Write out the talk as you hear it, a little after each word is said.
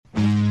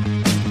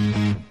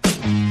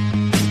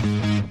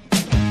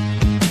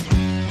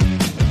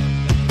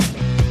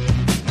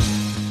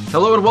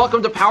Hello and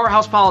welcome to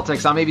Powerhouse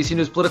Politics. I'm ABC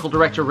News Political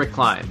Director Rick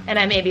Klein. And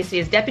I'm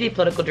ABC's Deputy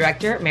Political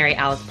Director, Mary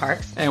Alice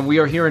Parks. And we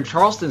are here in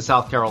Charleston,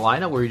 South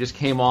Carolina, where we just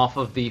came off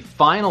of the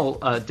final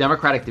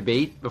Democratic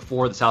debate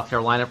before the South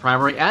Carolina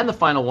primary and the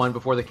final one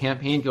before the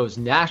campaign goes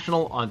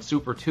national on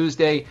Super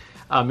Tuesday.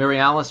 Mary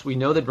Alice, we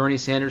know that Bernie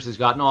Sanders has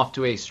gotten off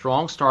to a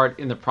strong start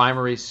in the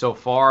primaries so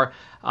far,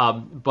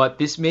 but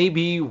this may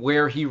be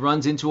where he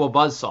runs into a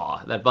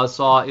buzzsaw. That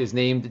buzzsaw is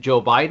named Joe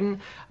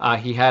Biden.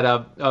 He had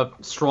a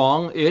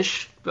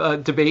strong-ish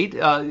debate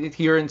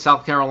here in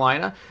South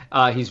Carolina.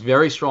 He's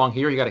very strong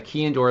here. He got a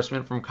key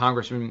endorsement from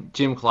Congressman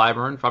Jim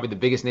Clyburn, probably the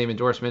biggest name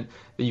endorsement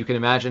that you can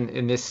imagine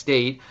in this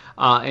state.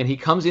 And he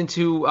comes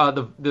into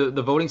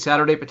the voting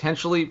Saturday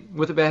potentially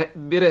with a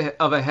bit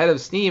of a head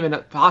of steam and a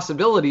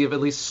possibility of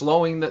at least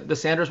slowing the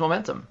Sanders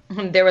momentum.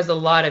 There was a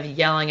lot of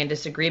yelling and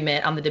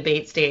disagreement on the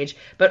debate stage,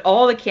 but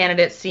all the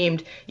candidates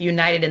seemed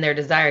united in their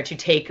desire to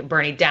take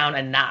Bernie down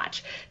a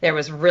notch. There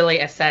was really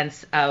a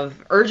sense of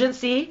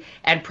urgency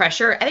and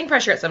pressure. I think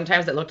pressure at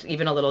sometimes that looked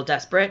even a little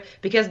desperate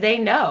because they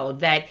know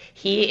that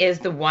he is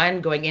the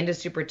one going into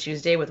Super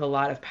Tuesday with a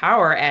lot of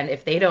power. And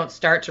if they don't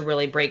start to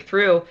really break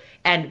through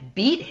and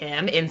beat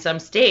him in some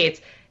states,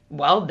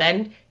 well,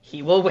 then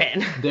he will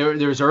win.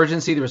 There's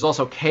urgency. There was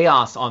also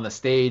chaos on the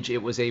stage. It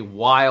was a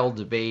wild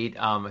debate.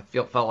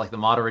 It felt like the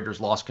moderators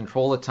lost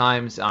control at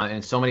times.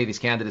 And so many of these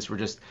candidates were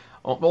just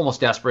almost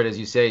desperate, as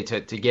you say,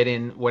 to get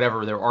in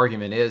whatever their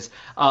argument is.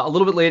 A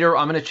little bit later,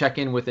 I'm going to check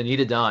in with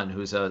Anita Dunn,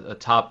 who's a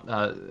top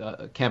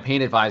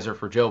campaign advisor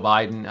for Joe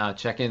Biden,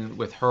 check in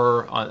with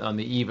her on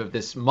the eve of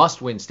this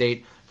must-win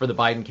state for the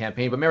Biden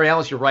campaign. But Mary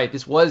Alice, you're right.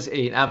 This was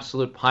an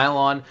absolute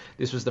pile-on.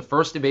 This was the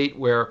first debate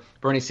where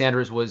Bernie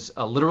Sanders was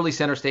literally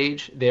center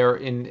stage there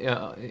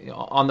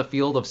on the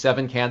field of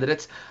 7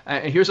 candidates.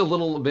 And here's a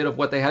little bit of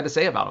what they had to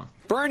say about him.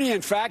 Bernie,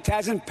 in fact,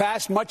 hasn't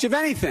passed much of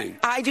anything.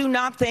 I do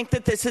not think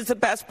that this is the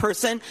best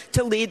person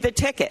to lead the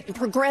ticket.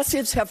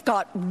 Progressives have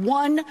got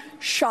one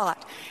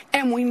shot,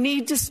 and we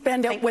need to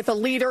spend it with a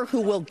leader who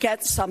will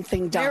get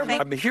something done.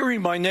 I'm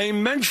hearing my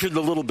name mentioned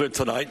a little bit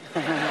tonight.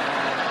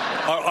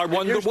 I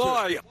wonder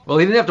why. Well,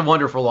 he didn't have to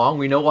wonder for long.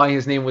 We know why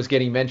his name was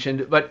getting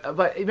mentioned. But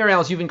Mary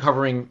Alice, you've been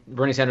covering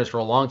Bernie Sanders for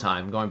a long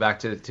time, going back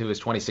to his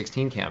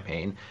 2016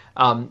 campaign.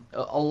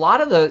 A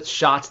lot of the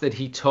shots that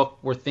he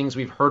took were things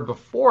we've heard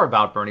before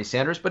about Bernie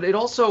Sanders, but there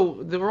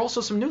were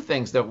also some new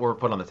things that were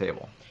put on the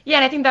table. Yeah,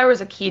 and I think there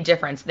was a key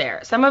difference there.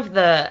 Some of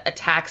the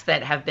attacks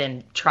that have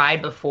been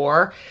tried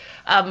before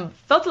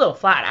felt a little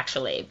flat,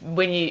 actually.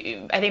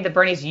 I think that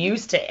Bernie's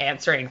used to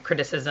answering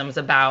criticisms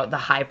about the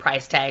high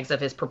price tags of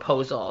his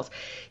proposals.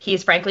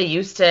 He's frankly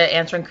used to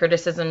answering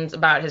criticisms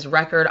about his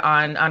record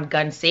on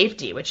gun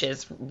safety, which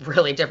is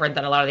really different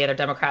than a lot of the other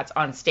Democrats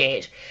on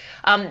stage.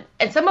 And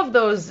some of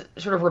those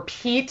sort of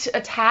repeat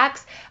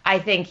attacks, I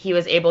think he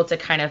was able to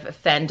kind of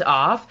fend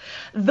off,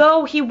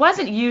 though he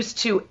wasn't used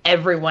to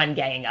everyone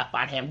ganging up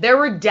on him. There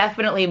were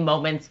definitely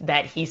moments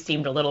that he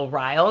seemed a little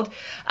riled,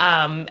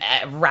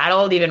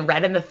 rattled, even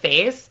red in the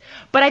face.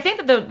 But I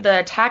think that the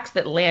attacks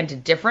that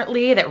landed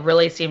differently, that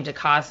really seemed to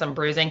cause some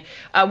bruising,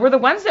 were the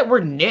ones that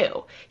were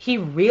new. He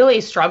really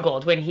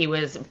struggled when he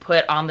was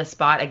put on the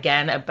spot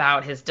again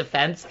about his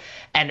defense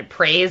and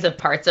praise of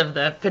parts of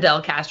the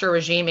Fidel Castro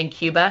regime in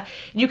Cuba.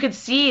 You could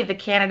see the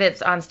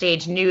candidates on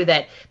stage knew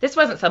that this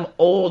wasn't some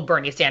old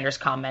Bernie Sanders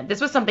comment.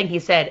 This was something he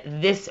said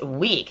this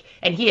week,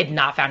 and he had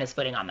not found his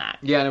footing on that.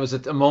 Yeah, and it was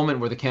a moment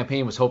where the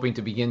campaign was hoping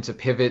to begin to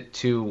pivot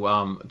to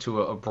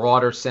a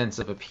broader sense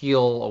of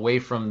appeal away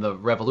from the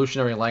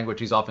revolutionary language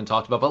he's often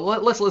talked about. But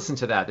let's listen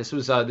to that. This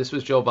was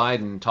Joe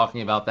Biden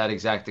talking about that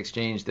exact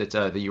exchange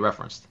that you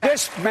referenced.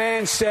 This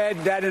man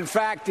said that, in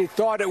fact, he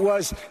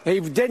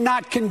did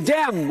not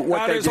condemn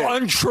what they did. That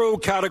is untrue,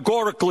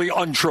 categorically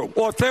untrue.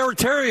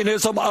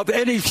 Authoritarianism of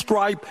any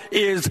stripe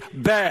is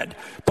bad.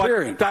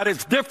 But that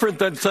is different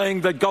than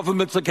saying that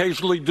governments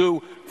occasionally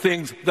do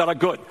things that are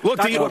good.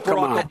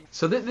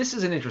 So this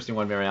is an interesting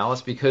one, Mary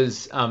Alice,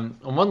 because on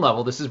one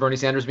level, this is Bernie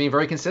Sanders being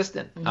very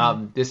consistent.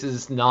 Mm-hmm. This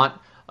is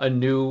not a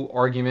new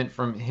argument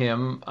from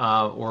him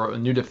or a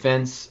new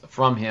defense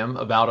from him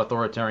about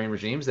authoritarian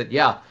regimes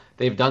that,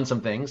 they've done some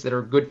things that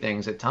are good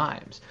things at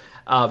times.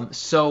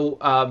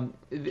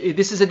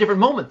 This is a different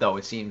moment, though,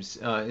 it seems,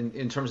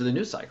 in terms of the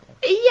news cycle.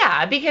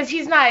 Yeah, because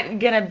he's not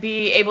going to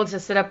be able to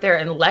sit up there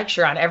and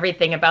lecture on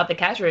everything about the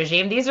Castro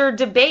regime. These are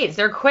debates.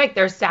 They're quick.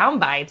 They're sound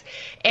bites.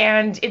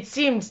 And it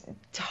seems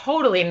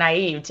totally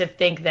naive to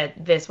think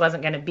that this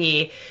wasn't going to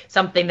be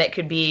something that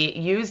could be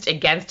used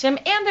against him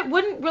and that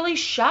wouldn't really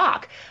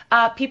shock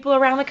people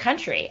around the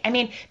country. I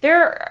mean,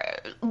 there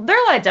are a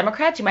lot of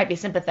Democrats who might be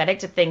sympathetic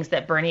to things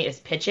that Bernie is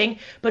pitching,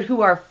 but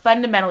who are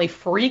fundamentally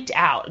freaked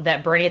out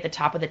that Bernie at the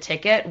top of the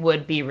ticket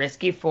would be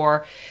risky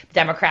for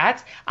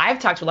Democrats. I've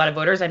talked to a lot of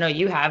voters, I know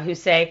you have, who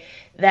say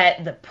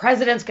that the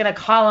president's going to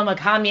call him a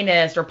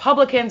communist,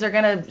 Republicans are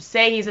going to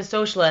say he's a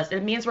socialist,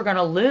 it means we're going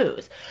to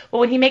lose. But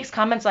when he makes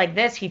comments like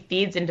this, he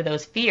feeds into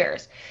those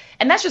fears.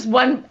 And that's just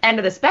one end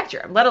of the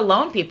spectrum, let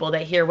alone people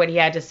that hear what he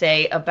had to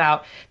say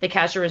about the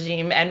Castro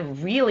regime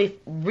and really,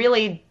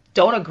 really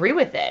don't agree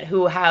with it,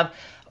 who have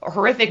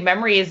horrific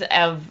memories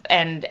of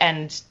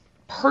and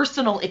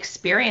personal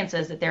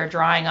experiences that they're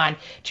drawing on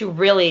to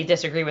really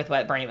disagree with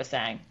what Bernie was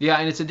saying. Yeah,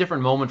 and it's a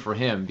different moment for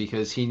him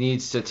because he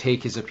needs to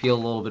take his appeal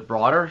a little bit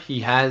broader.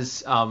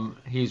 He's won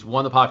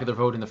the popular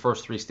vote in the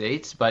first 3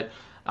 states, but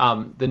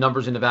the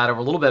numbers in Nevada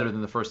were a little better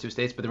than the first 2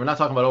 states, but we're not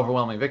talking about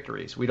overwhelming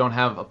victories. We don't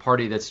have a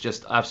party that's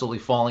just absolutely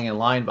falling in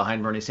line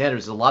behind Bernie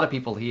Sanders. There's a lot of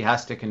people he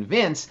has to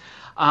convince.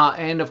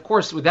 And of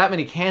course, with that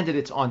many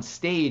candidates on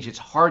stage, it's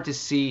hard to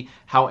see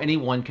how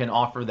anyone can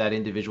offer that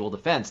individual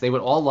defense. They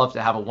would all love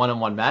to have a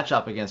one-on-one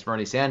matchup against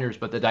Bernie Sanders,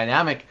 but the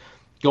dynamic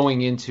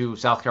going into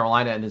South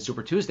Carolina and then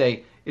Super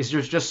Tuesday is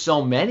there's just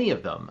so many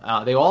of them.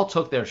 They all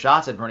took their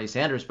shots at Bernie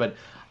Sanders, but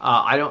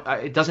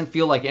it doesn't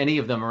feel like any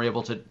of them are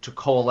able to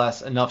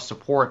coalesce enough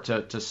support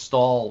to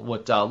stall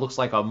what looks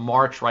like a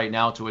march right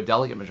now to a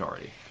delegate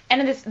majority.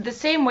 And in the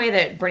same way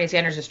that Bernie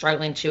Sanders is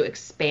struggling to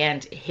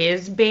expand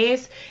his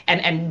base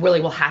and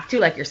really will have to,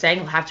 like you're saying,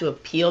 will have to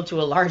appeal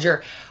to a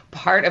larger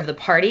part of the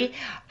party,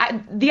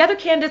 the other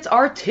candidates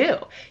are too.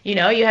 You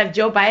know, you have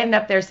Joe Biden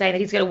up there saying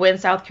that he's going to win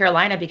South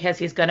Carolina because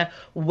he's going to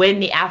win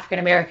the African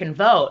American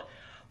vote,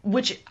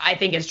 which I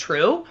think is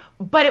true,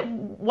 but it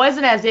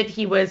wasn't as if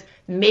he was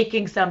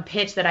making some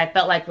pitch that I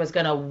felt like was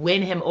going to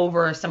win him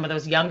over some of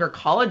those younger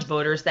college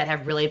voters that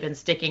have really been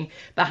sticking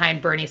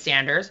behind Bernie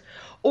Sanders,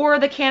 or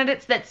the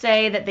candidates that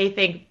say that they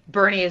think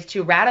Bernie is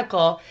too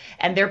radical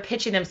and they're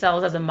pitching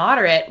themselves as a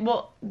moderate.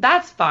 Well,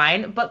 that's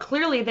fine, but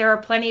clearly there are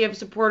plenty of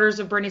supporters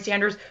of Bernie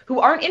Sanders who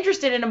aren't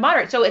interested in a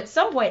moderate. So at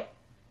some point,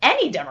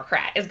 any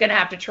Democrat is going to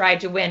have to try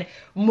to win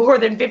more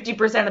than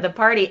 50% of the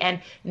party, and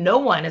no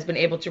one has been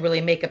able to really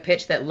make a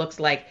pitch that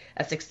looks like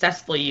a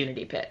successful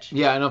unity pitch.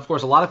 Yeah, and of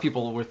course, a lot of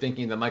people were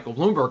thinking that Michael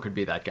Bloomberg could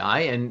be that guy,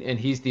 and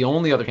he's the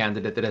only other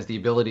candidate that has the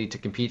ability to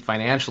compete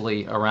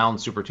financially around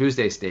Super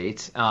Tuesday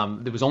states.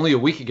 It was only a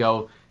week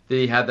ago that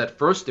he had that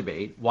first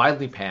debate,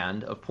 widely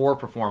panned, of poor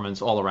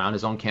performance all around,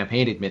 his own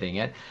campaign admitting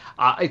it.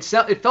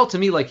 It felt to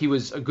me like he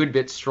was a good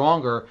bit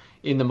stronger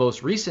in the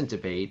most recent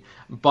debate,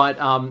 but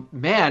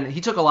man,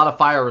 he took a lot of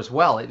fire as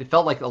well. It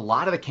felt like a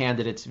lot of the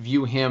candidates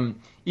view him,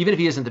 even if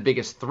he isn't the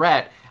biggest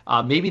threat,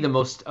 maybe the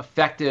most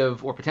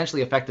effective or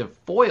potentially effective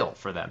foil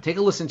for them. Take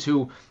a listen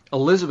to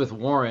Elizabeth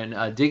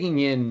Warren digging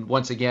in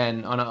once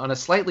again on a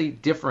slightly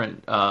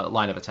different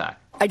line of attack.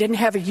 I didn't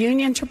have a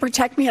union to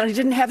protect me, and I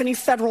didn't have any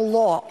federal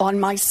law on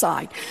my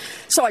side.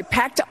 So I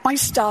packed up my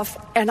stuff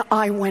and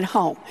I went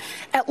home.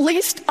 At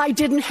least I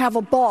didn't have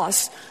a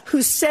boss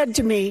who said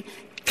to me,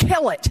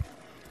 "Kill it,"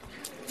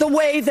 the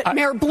way that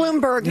Mayor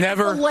Bloomberg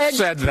never alleged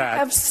said that. to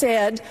have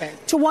said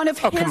to one of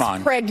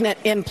his pregnant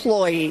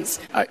employees.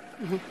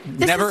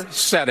 Never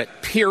said it.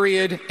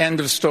 Period. End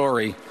of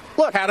story.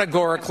 Look,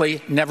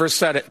 categorically never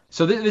said it.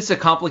 So this is a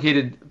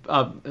complicated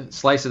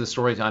slice of the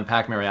story to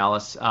unpack, Mary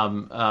Alice.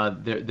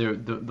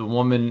 The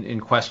woman in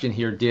question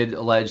here did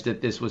allege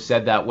that this was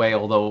said that way,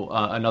 although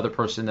another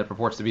person that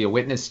purports to be a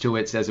witness to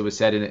it says it was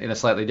said in a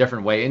slightly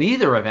different way. In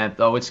either event,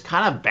 though, it's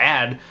kind of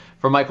bad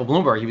for Michael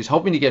Bloomberg. He was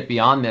hoping to get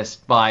beyond this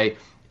by,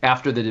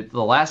 after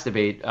the last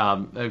debate,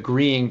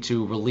 agreeing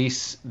to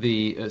release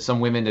some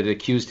women that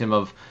accused him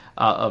of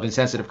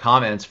insensitive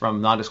comments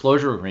from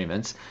non-disclosure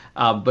agreements.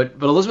 But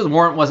Elizabeth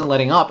Warren wasn't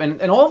letting up,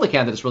 and all the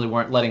candidates really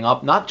weren't letting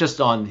up, not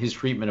just on his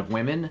treatment of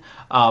women,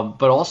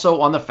 but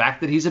also on the fact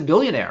that he's a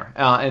billionaire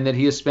and that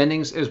he is spending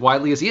as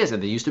widely as he is,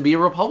 and they used to be a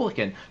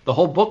Republican. The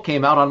whole book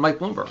came out on Mike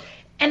Bloomberg.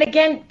 And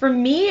again, for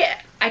me,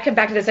 I come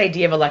back to this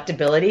idea of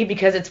electability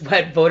because it's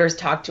what voters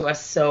talk to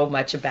us so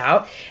much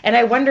about. And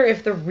I wonder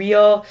if the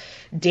real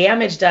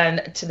damage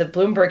done to the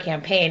Bloomberg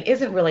campaign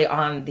isn't really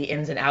on the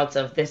ins and outs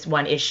of this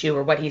one issue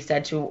or what he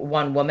said to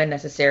one woman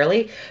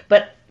necessarily,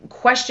 but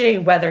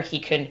questioning whether he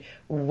can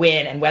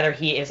win and whether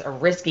he is a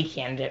risky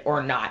candidate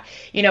or not.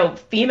 You know,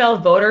 female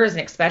voters,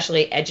 and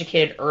especially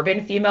educated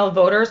urban female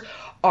voters,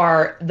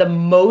 are the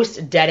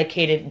most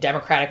dedicated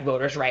Democratic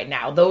voters right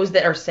now. Those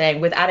that are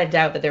saying without a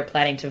doubt that they're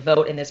planning to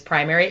vote in this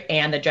primary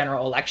and the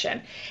general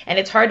election. And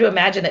it's hard to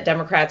imagine that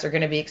Democrats are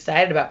going to be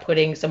excited about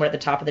putting someone at the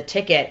top of the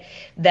ticket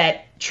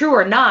that, true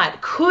or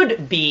not,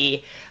 could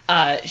be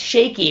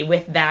shaky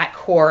with that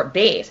core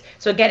base.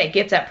 So again, it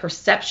gets at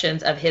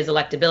perceptions of his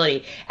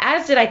electability,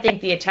 as did I think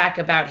the attack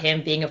about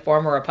him being a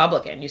former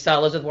Republican. You saw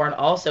Elizabeth Warren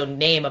also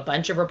name a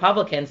bunch of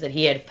Republicans that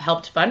he had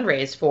helped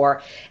fundraise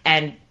for,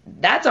 and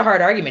that's a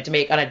hard argument to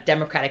make on a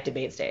Democratic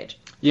debate stage.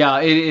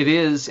 Yeah, it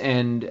is,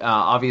 and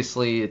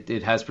obviously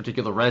it has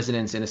particular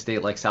resonance in a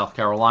state like South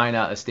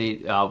Carolina, a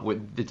state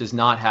that does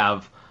not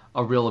have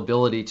a real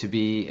ability to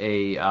be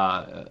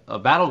a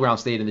battleground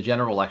state in the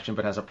general election,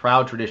 but has a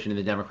proud tradition in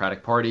the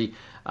Democratic Party.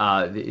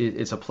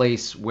 It's a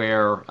place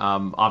where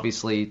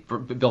obviously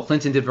Bill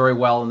Clinton did very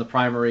well in the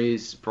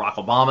primaries, Barack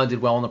Obama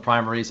did well in the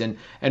primaries, and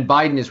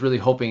Biden is really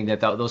hoping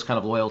that those kind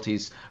of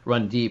loyalties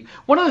run deep.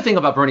 One other thing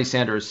about Bernie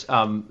Sanders,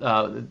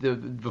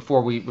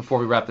 before we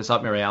wrap this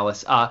up, Mary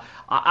Alice,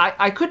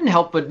 I couldn't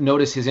help but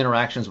notice his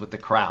interactions with the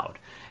crowd.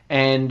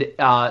 And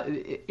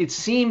it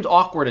seemed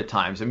awkward at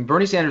times. I mean,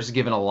 Bernie Sanders has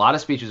given a lot of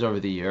speeches over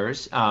the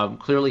years.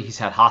 Clearly, he's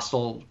had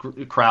hostile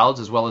crowds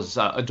as well as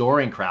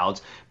adoring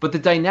crowds. But the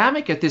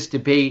dynamic at this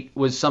debate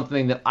was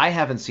something that I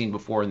haven't seen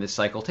before in this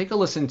cycle. Take a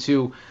listen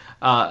to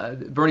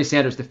Bernie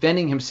Sanders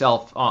defending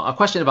himself on a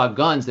question about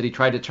guns that he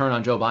tried to turn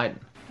on Joe Biden.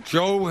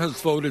 Joe has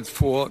voted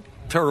for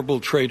terrible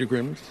trade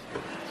agreements.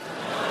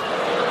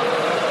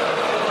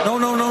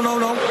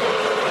 No.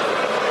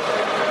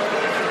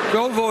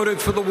 Joe voted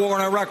for the war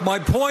in Iraq. My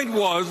point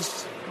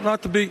was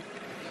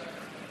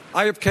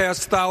I have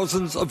cast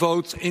thousands of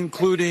votes,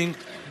 including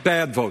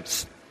bad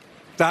votes.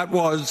 That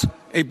was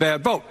a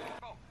bad vote.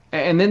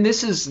 And then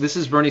this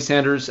is Bernie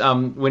Sanders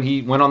when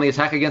he went on the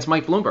attack against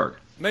Mike Bloomberg.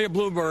 Mayor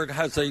Bloomberg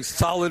has a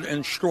solid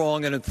and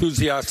strong and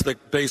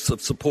enthusiastic base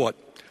of support.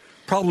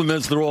 Problem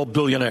is they're all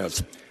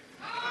billionaires.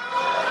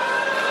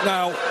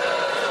 Now,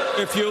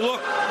 if you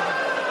look...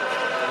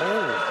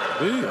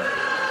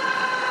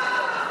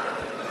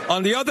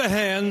 On the other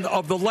hand,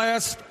 of the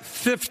last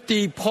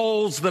 50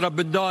 polls that have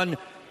been done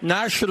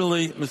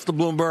nationally, Mr.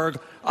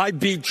 Bloomberg, I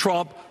beat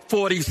Trump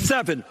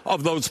 47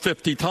 of those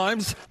 50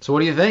 times. So what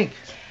do you think?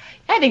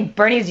 I think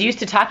Bernie's used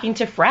to talking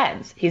to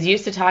friends. He's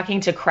used to talking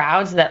to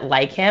crowds that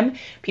like him,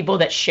 people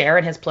that share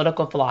in his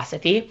political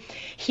philosophy.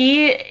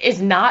 He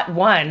is not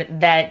one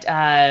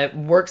that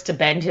works to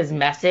bend his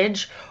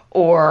message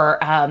or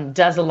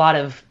does a lot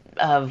of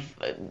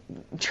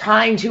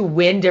trying to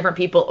win different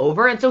people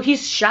over. And so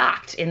he's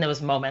shocked in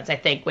those moments, I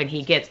think, when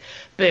he gets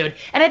booed.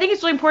 And I think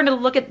it's really important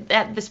to look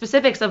at the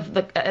specifics of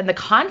the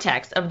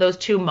context of those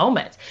two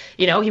moments.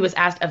 You know, he was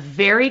asked a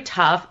very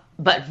tough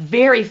but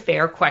very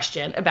fair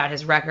question about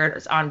his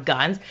records on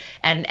guns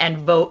and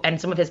vote and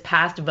some of his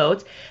past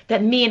votes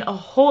that mean a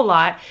whole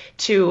lot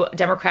to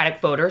Democratic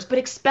voters, but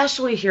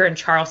especially here in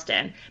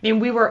Charleston. I mean,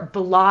 we were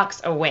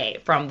blocks away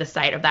from the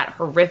site of that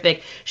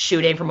horrific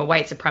shooting from a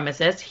white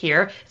supremacist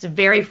here. It's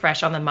very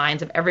fresh on the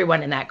minds of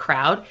everyone in that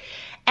crowd.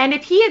 And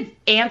if he had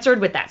answered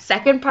with that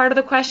second part of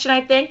the question,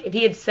 I think, if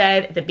he had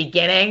said at the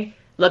beginning,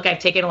 look, I've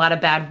taken a lot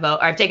of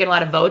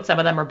votes, some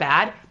of them are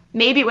bad,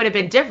 maybe it would have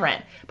been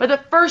different. But the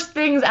first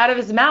things out of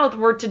his mouth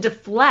were to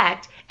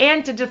deflect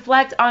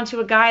onto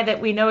a guy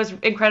that we know is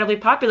incredibly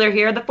popular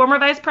here, the former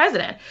vice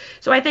president.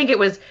 So I think it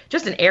was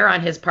just an error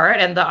on his part,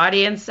 and the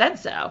audience said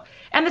so.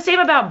 And the same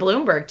about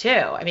Bloomberg, too.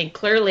 I mean,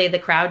 clearly the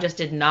crowd just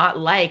did not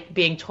like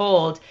being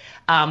told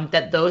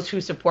that those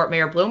who support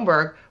Mayor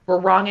Bloomberg were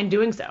wrong in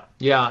doing so.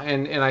 Yeah,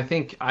 and I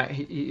think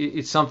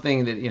it's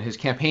something that his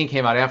campaign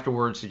came out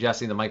afterwards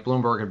suggesting that Mike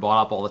Bloomberg had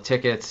bought up all the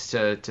tickets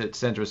to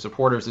send to his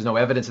supporters. There's no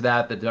evidence of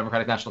that. The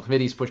Democratic National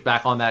Committee's pushed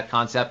back on that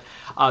concept.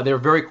 They're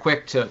very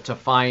quick to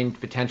find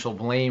potential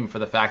blame for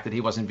the fact that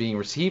he wasn't being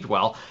received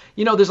well.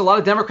 You know, there's a lot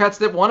of Democrats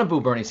that want to boo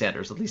Bernie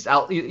Sanders, at least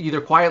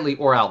either quietly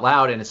or out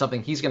loud, and it's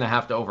something he's going to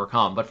have to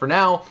overcome. But for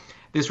now,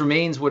 this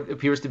remains what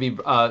appears to be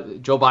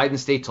Joe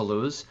Biden's state to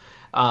lose.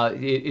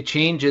 It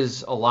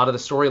changes a lot of the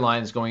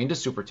storylines going into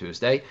Super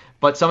Tuesday,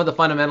 but some of the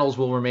fundamentals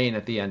will remain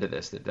at the end of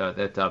this,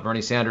 that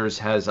Bernie Sanders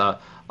has a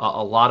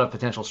lot of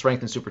potential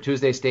strength in Super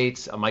Tuesday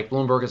states. Mike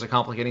Bloomberg is a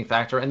complicating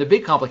factor, and the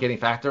big complicating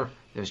factor,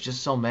 there's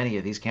just so many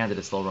of these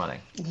candidates still running.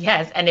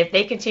 Yes, and if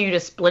they continue to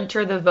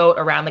splinter the vote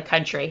around the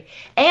country,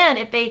 and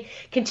if they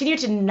continue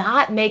to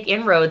not make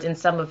inroads in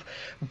some of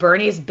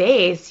Bernie's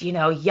base,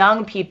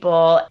 young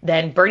people,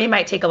 then Bernie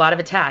might take a lot of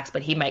attacks,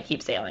 but he might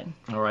keep sailing.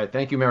 All right,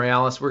 thank you, Mary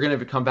Alice. We're going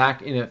to come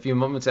back in a few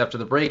moments after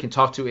the break and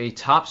talk to a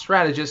top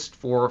strategist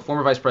for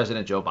former Vice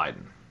President Joe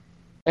Biden.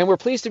 And we're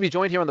pleased to be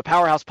joined here on the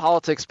Powerhouse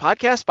Politics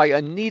podcast by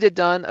Anita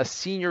Dunn, a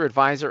senior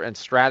advisor and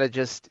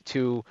strategist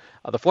to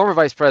the former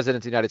Vice President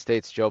of the United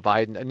States, Joe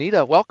Biden.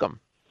 Anita, welcome.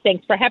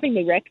 Thanks for having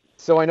me, Rick.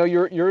 So I know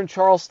you're in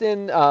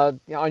Charleston on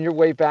your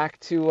way back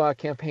to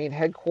campaign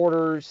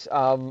headquarters.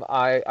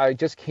 I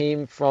just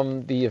came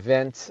from the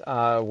event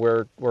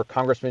where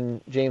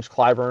Congressman James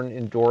Clyburn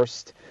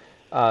endorsed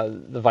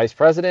the vice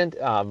president,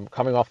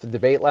 coming off the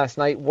debate last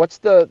night. What's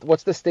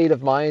the state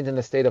of mind and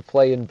the state of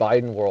play in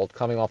Biden world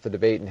coming off the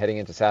debate and heading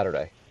into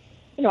Saturday?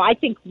 I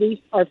think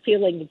we are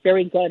feeling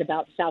very good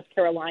about South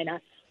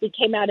Carolina. We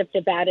came out of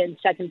Nevada in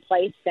second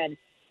place, and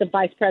the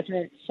vice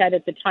president said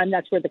at the time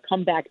that's where the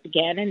comeback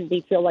began, and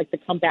we feel like the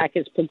comeback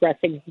is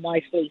progressing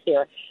nicely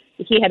here.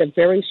 He had a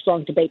very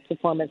strong debate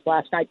performance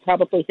last night,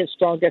 probably his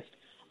strongest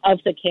of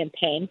the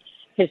campaign,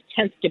 his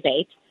 10th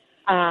debate.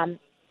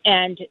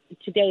 And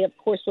today, of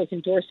course, was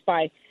endorsed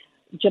by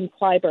Jim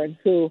Clyburn,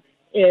 who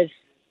is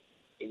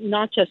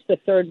not just the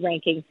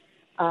third-ranking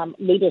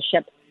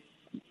leadership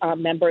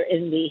member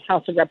in the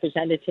House of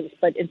Representatives,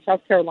 but in South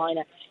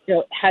Carolina,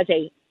 has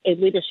a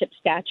leadership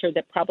stature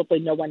that probably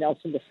no one else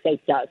in the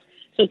state does.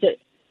 So,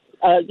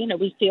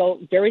 we feel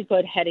very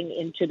good heading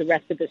into the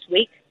rest of this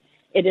week.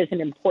 It is an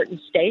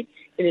important state.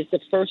 It is the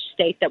first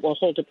state that will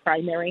hold a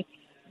primary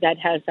that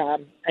has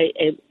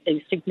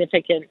a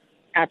significant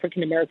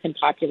African-American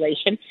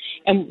population.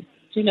 And,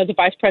 the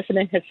vice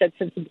president has said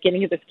since the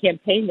beginning of this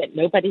campaign that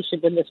nobody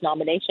should win this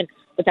nomination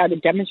without a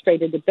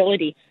demonstrated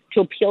ability to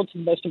appeal to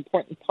the most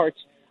important parts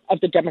of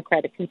the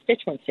Democratic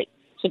constituency.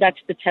 So that's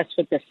the test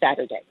for this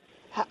Saturday.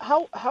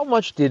 How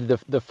much did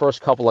the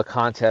first couple of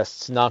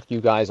contests knock you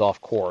guys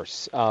off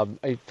course?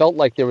 I felt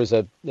like there was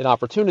an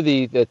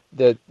opportunity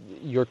that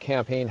your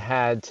campaign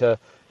had to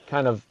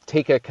kind of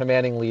take a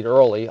commanding lead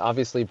early.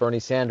 Obviously, Bernie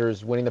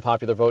Sanders winning the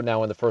popular vote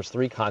now in the first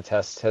three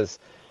contests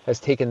has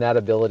taken that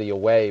ability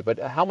away. But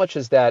how much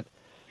has that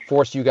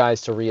forced you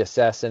guys to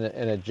reassess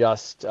and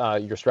adjust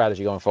your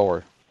strategy going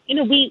forward?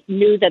 We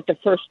knew that the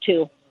first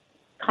two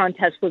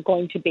contests were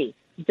going to be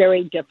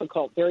very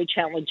difficult, very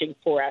challenging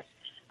for us.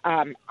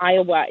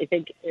 Iowa, I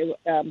think,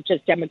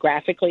 just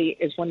demographically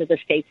is one of the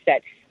states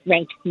that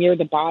ranked near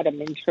the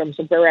bottom in terms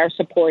of where our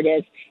support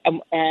is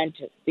and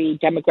the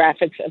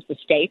demographics of the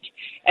state.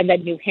 And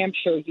then New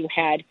Hampshire, you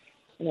had,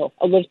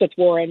 Elizabeth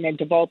Warren and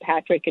Deval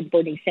Patrick and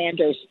Bernie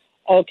Sanders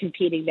all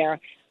competing there.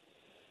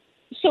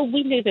 So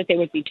we knew that they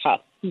would be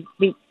tough.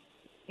 We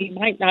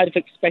might not have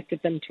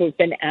expected them to have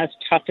been as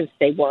tough as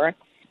they were,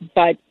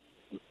 but,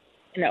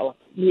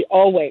 we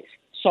always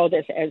saw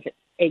this as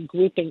a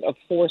grouping of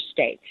four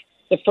states.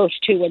 The first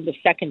two and the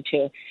second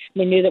two.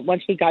 We knew that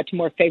once we got to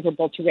more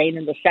favorable terrain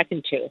in the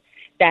second two,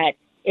 that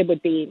it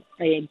would be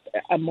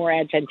a more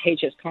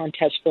advantageous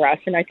contest for us.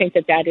 And I think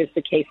that is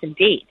the case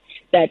indeed,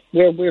 that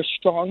where we're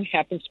strong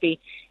happens to be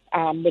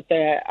with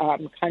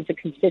the kinds of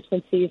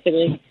constituencies that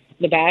are in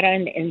Nevada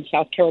and in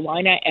South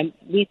Carolina. And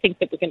we think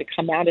that we're going to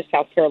come out of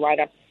South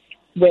Carolina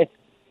with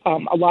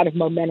a lot of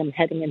momentum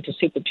heading into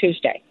Super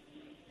Tuesday.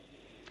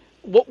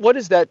 What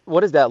does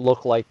that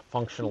look like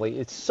functionally?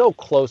 It's so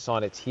close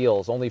on its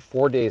heels, only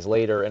 4 days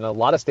later, and a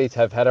lot of states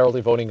have had early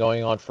voting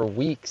going on for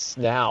weeks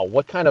now.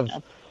 What kind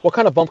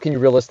of bump can you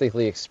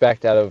realistically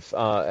expect out of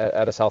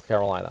South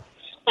Carolina?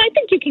 I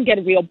think you can get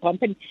a real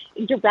bump, and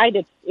you're right.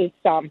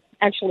 It's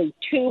actually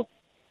two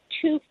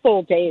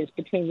full days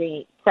between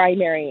the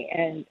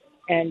primary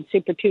and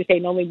Super Tuesday,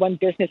 and only one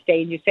business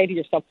day. And you say to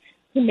yourself,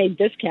 who made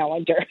this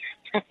calendar?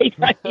 Right?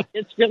 I mean,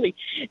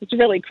 it's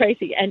really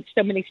crazy. And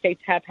so many states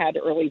have had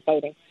early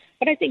voting.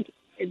 But I think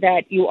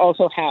that you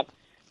also have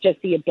just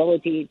the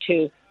ability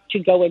to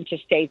go into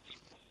states.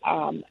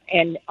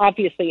 And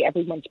obviously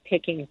everyone's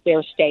picking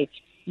their states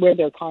where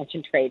they're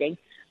concentrating.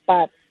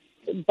 But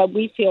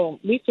we feel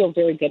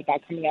very good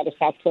about coming out of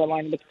South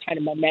Carolina with the kind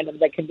of momentum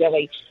that can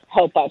really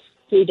help us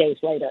 3 days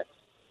later.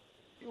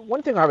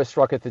 One thing I was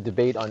struck at the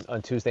debate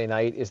on Tuesday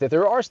night is that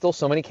there are still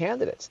so many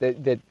candidates.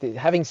 That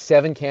having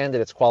 7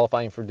 candidates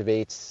qualifying for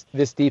debates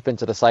this deep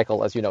into the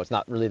cycle, as you know, it's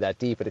not really that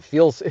deep, but it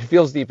feels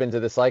deep into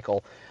the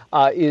cycle,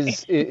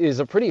 is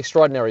a pretty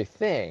extraordinary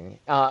thing.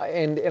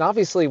 And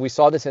obviously we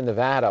saw this in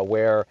Nevada,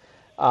 where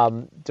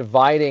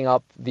dividing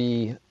up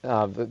the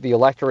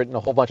electorate in a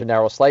whole bunch of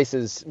narrow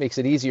slices makes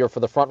it easier for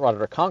the front runner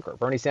to conquer.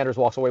 Bernie Sanders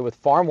walks away with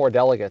far more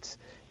delegates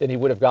than he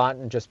would have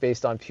gotten just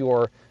based on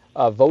pure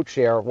vote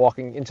share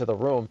walking into the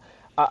room.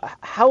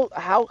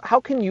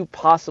 How can you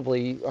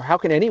possibly, or how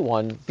can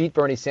anyone beat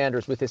Bernie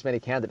Sanders with this many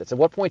candidates? At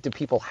what point do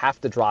people have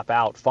to drop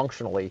out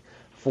functionally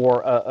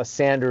for a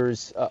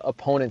Sanders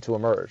opponent to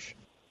emerge?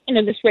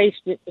 This race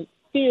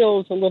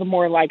feels a little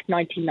more like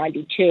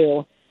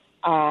 1992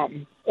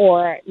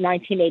 or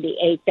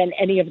 1988 than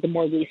any of the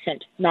more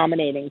recent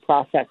nominating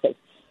processes.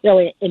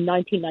 In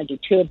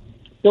 1992,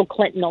 Bill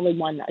Clinton only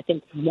won, I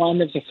think, one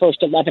of the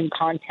first 11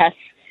 contests.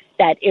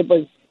 That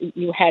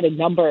you had a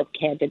number of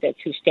candidates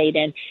who stayed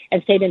in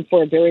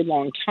for a very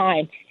long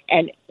time,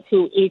 and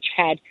who each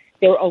had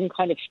their own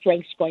kind of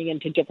strengths going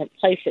into different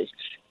places.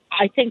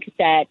 I think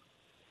that,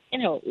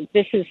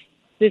 this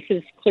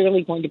is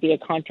clearly going to be a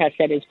contest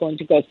that is going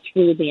to go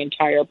through the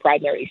entire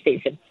primary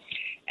season,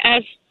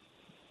 as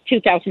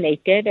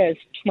 2008 did, as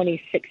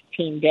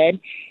 2016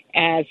 did,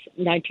 as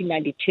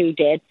 1992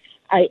 did.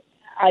 I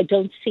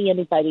don't see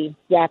anybody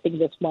wrapping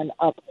this one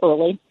up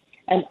early,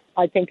 and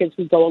I think as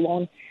we go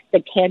along,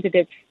 the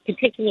candidates,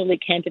 particularly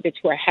candidates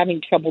who are having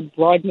trouble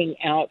broadening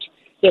out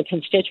their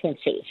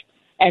constituencies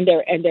and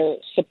their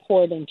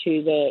support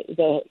into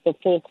the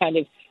full kind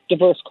of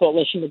diverse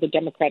coalition of the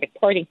Democratic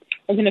Party,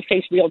 are going to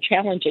face real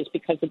challenges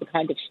because of the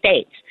kind of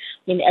states.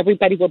 I mean,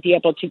 everybody will be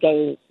able to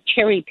go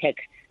cherry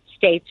pick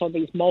states on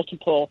these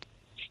multiple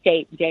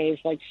state days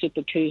like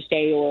Super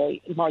Tuesday or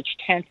March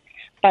 10th.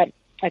 But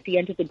at the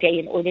end of the day,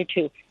 in order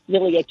to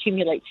really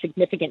accumulate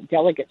significant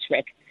delegates,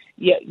 Rick,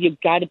 you've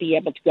got to be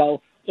able to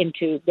go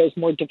into those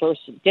more diverse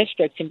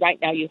districts. And right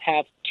now you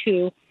have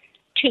two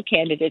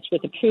candidates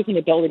with a proven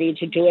ability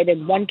to do it,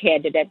 and one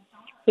candidate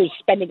who's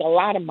spending a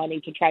lot of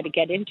money to try to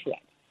get into it.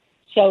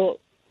 So,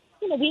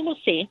 we will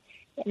see.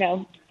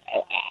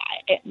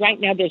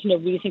 Right now there's no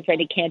reason for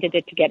any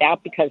candidate to get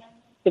out, because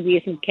the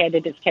reason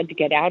candidates tend to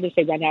get out is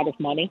they run out of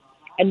money,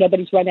 and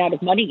nobody's run out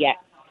of money yet.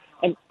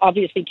 And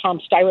obviously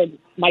Tom Steyer and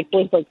Mike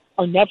Bloomberg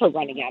are never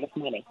running out of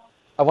money.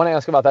 I want to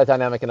ask about that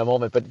dynamic in a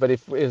moment, but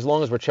as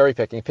long as we're cherry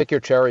picking, pick your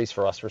cherries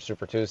for us for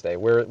Super Tuesday.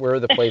 Where are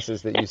the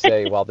places that you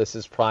say, well, this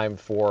is primed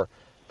for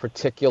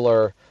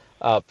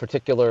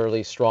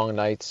particularly strong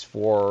nights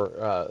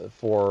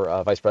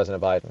for Vice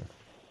President Biden?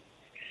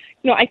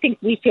 I think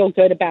we feel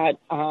good about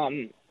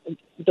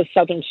the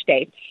southern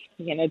states.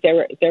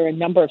 There are a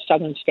number of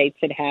southern states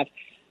that have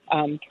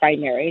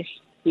primaries.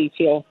 We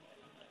feel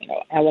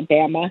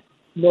Alabama,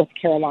 North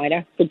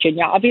Carolina,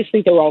 Virginia.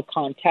 Obviously, they're all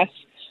contests.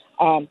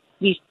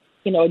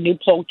 A new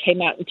poll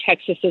came out in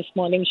Texas this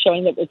morning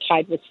showing that we're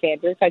tied with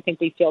Sanders. I think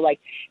we feel like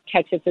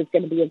Texas is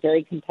going to be a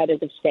very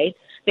competitive state.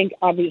 I think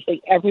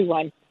obviously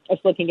everyone is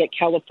looking at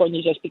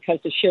California just because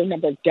the sheer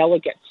number of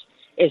delegates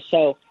is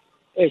so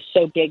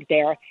big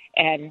there.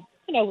 And,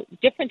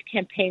 different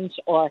campaigns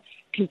are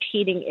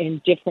competing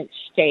in different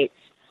states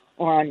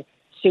on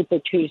Super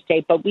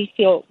Tuesday, but we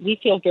feel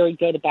very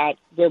good about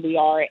where we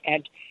are.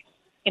 And,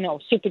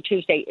 Super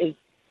Tuesday is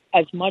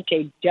as much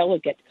a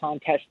delegate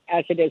contest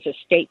as it is a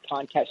state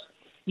contest.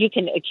 You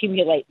can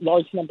accumulate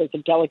large numbers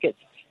of delegates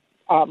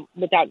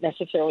without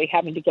necessarily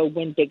having to go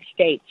win big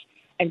states.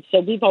 And so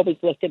we've always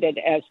looked at it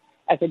as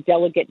a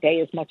delegate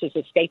day as much as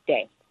a state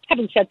day.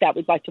 Having said that,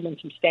 we'd like to win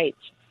some states.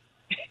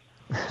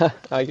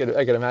 I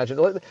could imagine.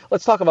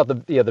 Let's talk about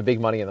the big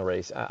money in the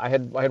race. I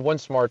had one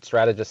smart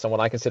strategist, someone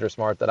I consider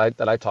smart that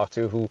I talked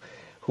to,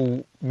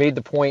 who made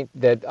the point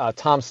that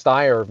Tom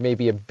Steyer may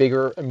be a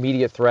bigger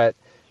immediate threat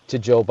to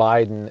Joe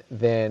Biden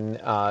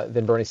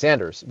than Bernie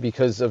Sanders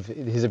because of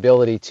his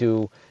ability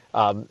to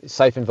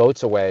siphon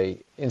votes away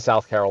in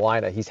South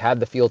Carolina. He's had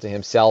the field to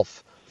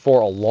himself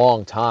for a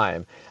long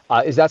time.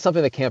 Is that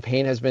something the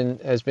campaign has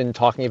been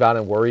talking about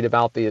and worried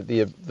about,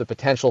 the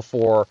potential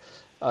for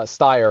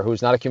Steyer,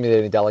 who's not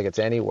accumulating delegates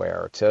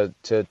anywhere, to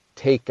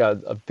take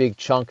a big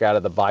chunk out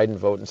of the Biden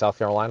vote in South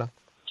Carolina?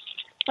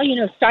 Well,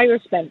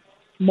 Steyer spent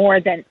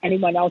more than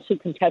anyone else who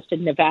contested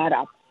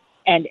Nevada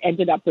and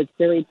ended up with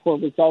very poor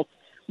results.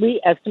 We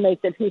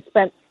estimate that he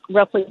spent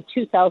roughly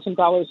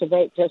 $2,000 a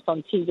vote just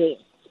on TV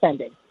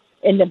spending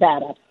in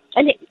Nevada.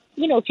 And,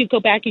 if you go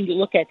back and you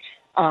look at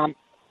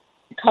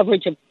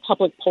coverage of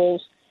public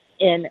polls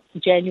in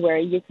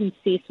January, you can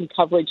see some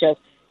coverage of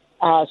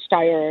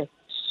Steyer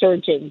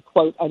surging,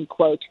 quote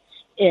unquote,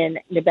 in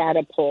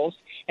Nevada polls.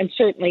 And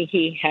certainly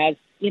he has,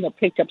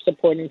 picked up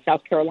support in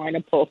South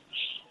Carolina polls.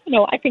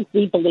 I think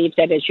we believe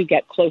that as you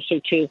get closer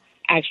to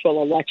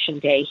actual election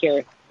day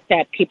here,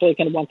 that people are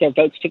going to want their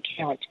votes to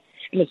count.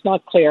 And it's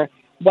not clear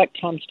what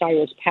Tom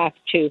Steyer's path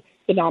to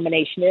the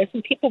nomination is.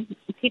 And people,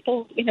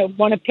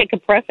 want to pick a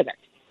president.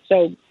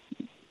 So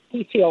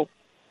we feel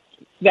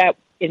that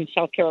in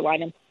South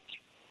Carolina,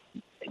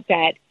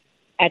 that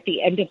at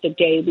the end of the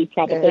day, we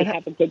probably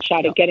have a good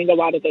shot at getting a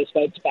lot of those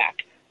votes back.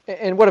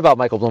 And what about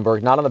Michael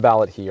Bloomberg? Not on the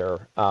ballot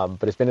here,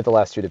 but has been at the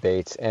last two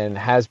debates and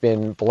has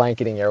been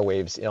blanketing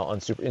airwaves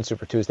in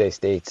Super Tuesday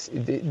states.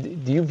 Do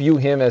you view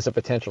him as a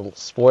potential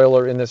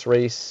spoiler in this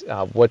race?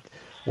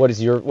 What's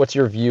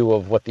your view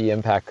of what the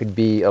impact could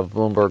be of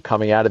Bloomberg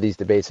coming out of these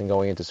debates and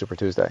going into Super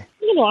Tuesday?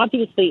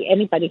 Obviously,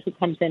 anybody who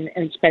comes in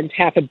and spends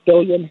 $500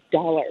 million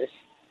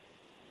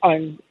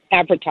on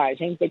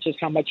advertising, which is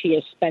how much he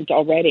has spent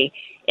already,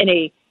 in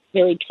a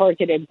very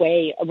targeted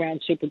way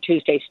around Super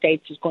Tuesday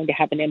states is going to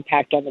have an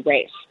impact on the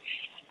race.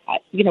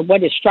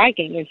 What is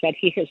striking is that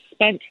he has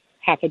spent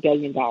 $500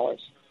 million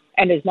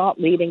and is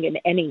not leading in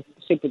any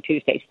Super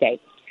Tuesday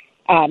state.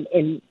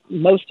 In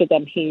most of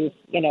them, he's,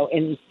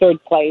 in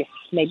third place.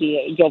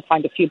 Maybe you'll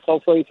find a few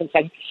polls where he's in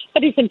second,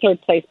 but he's in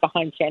third place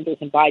behind Sanders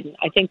and Biden.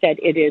 I think that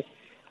it is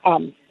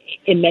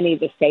in many of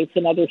the states.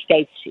 In other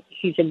states,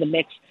 he's in the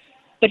mix.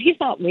 But he's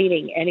not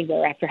leading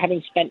anywhere after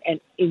having spent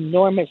an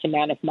enormous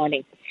amount of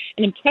money.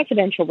 And in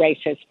presidential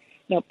races,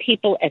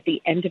 people at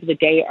the end of the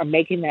day are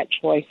making that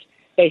choice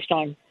based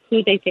on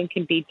who they think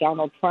can beat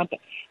Donald Trump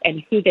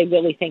and who they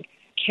really think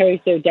carries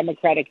their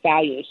democratic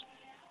values.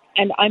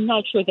 And I'm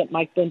not sure that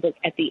Mike Bloomberg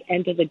at the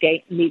end of the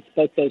day meets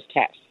both those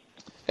tests.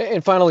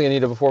 And finally,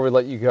 Anita, before we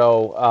let you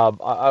go,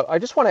 I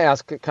just want to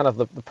ask kind of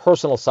the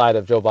personal side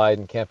of Joe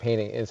Biden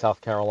campaigning in South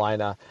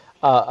Carolina.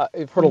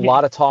 I've heard a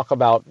lot of talk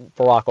about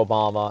Barack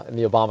Obama and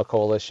the Obama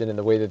coalition and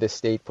the way that this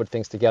state put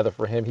things together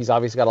for him. He's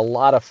obviously got a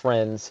lot of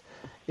friends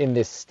in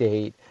this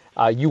state.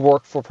 You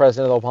work for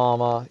President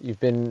Obama. You've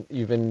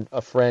been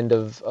a friend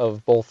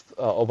of both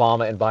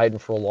Obama and Biden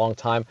for a long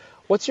time.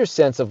 What's your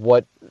sense of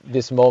what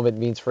this moment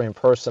means for him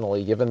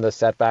personally, given the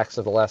setbacks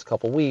of the last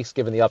couple of weeks,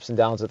 given the ups and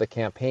downs of the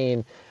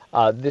campaign?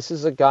 This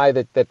is a guy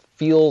that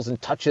feels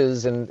and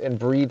touches and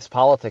breathes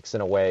politics in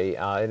a way,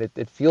 and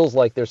it feels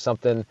like there's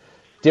something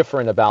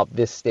different about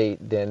this state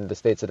than the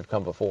states that have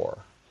come before.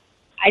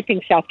 I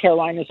think South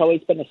Carolina has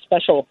always been a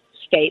special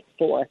state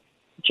for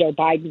Joe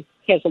Biden.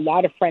 He has a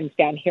lot of friends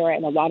down here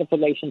and a lot of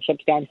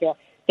relationships down here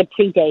that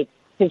predate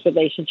his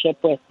relationship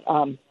with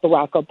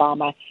Barack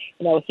Obama.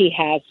 He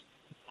has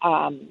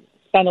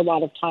spent a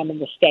lot of time in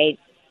the state,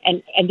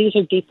 and these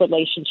are deep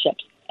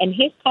relationships. And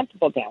he's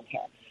comfortable down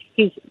here.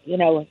 He's,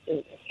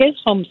 his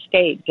home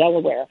state,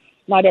 Delaware,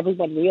 not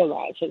everyone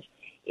realizes,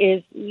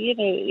 is,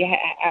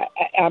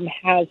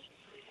 has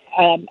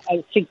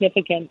a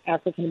significant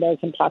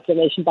African-American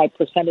population by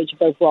percentage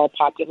of overall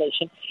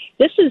population.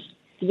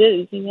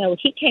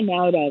 He came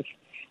out of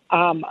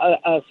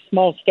a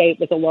small state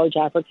with a large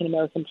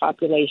African-American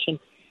population.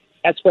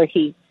 That's where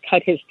he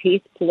cut his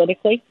teeth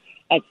politically.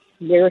 That's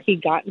where he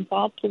got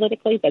involved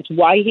politically. That's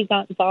why he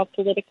got involved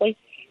politically.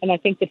 And I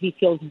think that he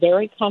feels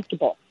very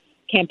comfortable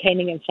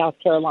campaigning in South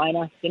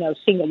Carolina.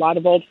 Seeing a lot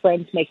of old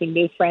friends, making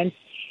new friends,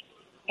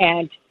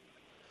 and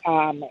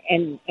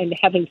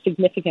having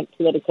significant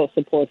political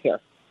support here.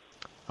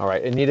 All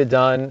right, Anita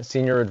Dunn,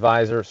 senior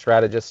advisor,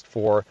 strategist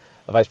for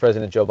Vice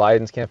President Joe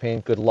Biden's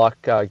campaign. Good luck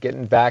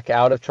getting back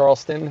out of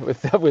Charleston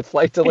with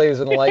flight delays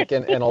and the like,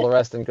 and all the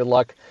rest. And good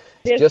luck.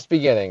 It's just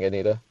beginning,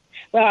 Anita.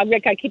 Well,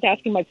 Rick, I keep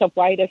asking myself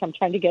why it is I'm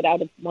trying to get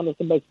out of one of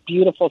the most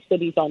beautiful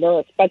cities on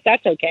earth, but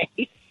that's okay.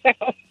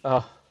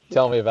 Oh,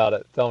 tell me about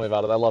it. I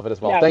love it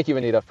as well. Yeah. Thank you,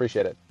 Anita.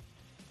 Appreciate it.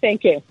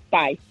 Thank you.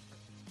 Bye.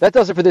 That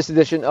does it for this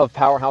edition of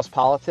Powerhouse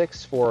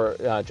Politics. For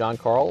Jon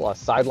Karl,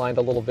 sidelined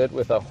a little bit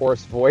with a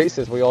hoarse voice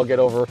as we all get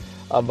over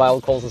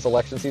Violet Coles'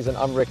 election season.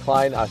 I'm Rick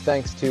Klein.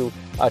 Thanks to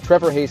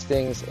Trevor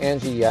Hastings,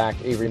 Angie Yak,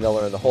 Avery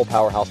Miller, and the whole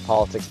Powerhouse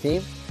Politics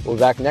team. We'll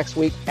be back next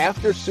week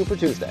after Super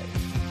Tuesday.